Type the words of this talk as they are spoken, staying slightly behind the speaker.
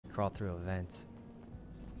Crawl through a vent.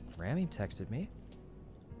 Ramee texted me.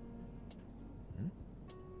 Hmm?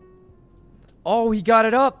 Oh, he got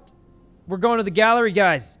it up. We're going to the gallery,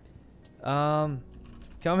 guys. Coming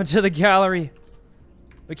to the gallery.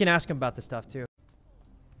 We can ask him about this stuff too.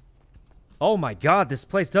 Oh my God, this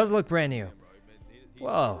place does look brand new.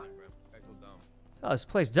 Whoa. Oh, this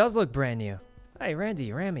place does look brand new. Hey,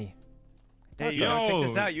 Ramee. Hey, yo, check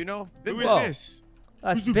this out. You know, Who is this?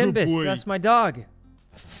 That's Bimbus. That's my dog.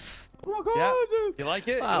 Oh my God. Yeah. You like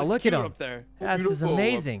it? Wow, look at him. Up there. This is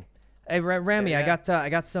amazing. Hey, Ramee, Yeah. I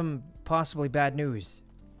got some possibly bad news.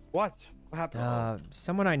 What? What happened?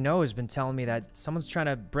 Someone I know has been telling me that someone's trying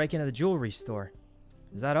to break into the jewelry store.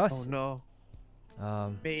 Is that us? Oh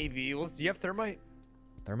no. Maybe. Do you have thermite?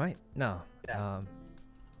 Thermite? No. Yeah.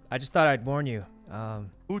 I just thought I'd warn you.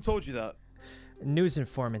 Who told you that? News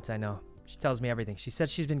informant I know. She tells me everything. She said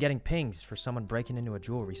she's been getting pings for someone breaking into a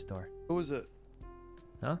jewelry store. Who is it?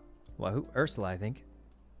 Huh? Well, who? Ursula, I think.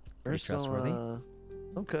 Pretty trustworthy.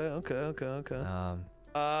 Okay.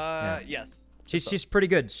 Yeah. Yes. She's pretty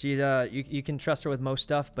good. She's you can trust her with most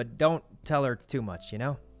stuff, but don't tell her too much. You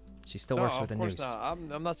know, she still works with the news. Of course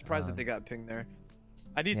not. I'm not surprised that they got pinged there.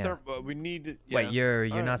 I need we need. Yeah. Wait,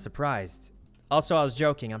 you're not surprised? Also, I was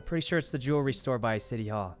joking. I'm pretty sure it's the jewelry store by City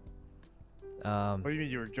Hall. What do you mean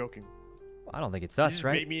you were joking? I don't think it's us, you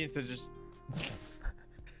right? Bait me into just.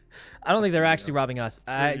 I don't think they're actually robbing us.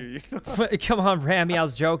 Come on, Ramee. I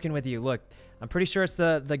was joking with you. Look, I'm pretty sure it's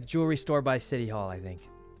the jewelry store by City Hall. I think.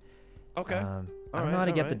 Okay. I don't know how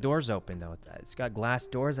to get the doors open though. It's got glass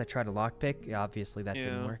doors. I tried to lockpick. Obviously, that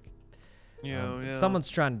didn't work. Yeah. Someone's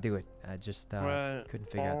trying to do it. I just couldn't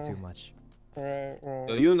figure out too much.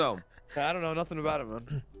 So you know. I don't know nothing about it,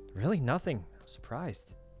 man. Really, nothing. I'm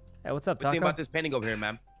surprised. Hey, what's up, What do you Taco? think about this painting over here,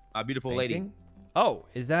 man? A beautiful lady. Oh,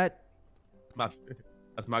 is that?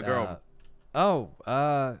 That's my girl.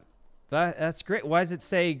 That's great. Why does it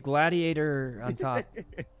say gladiator on top?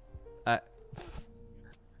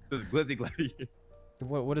 This glizzy gladiator.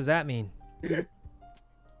 What does that mean?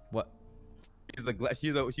 What?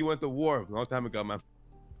 She went to war a long time ago, man.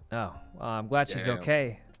 Oh, well, I'm glad she's Damn.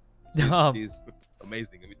 okay. She's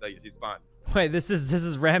amazing. Let me tell you, she's fine. Wait, this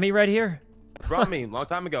is Ramee right here? Ramee, long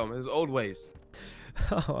time ago. This is old ways.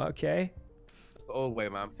 Oh, okay. It's the old way,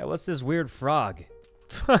 man. Hey, what's this weird frog?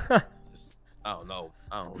 I don't know.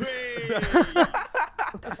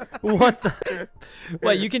 What the?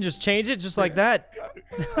 What, you can just change it just like that?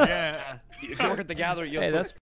 Yeah. If you work at the gallery, you'll Hey, that's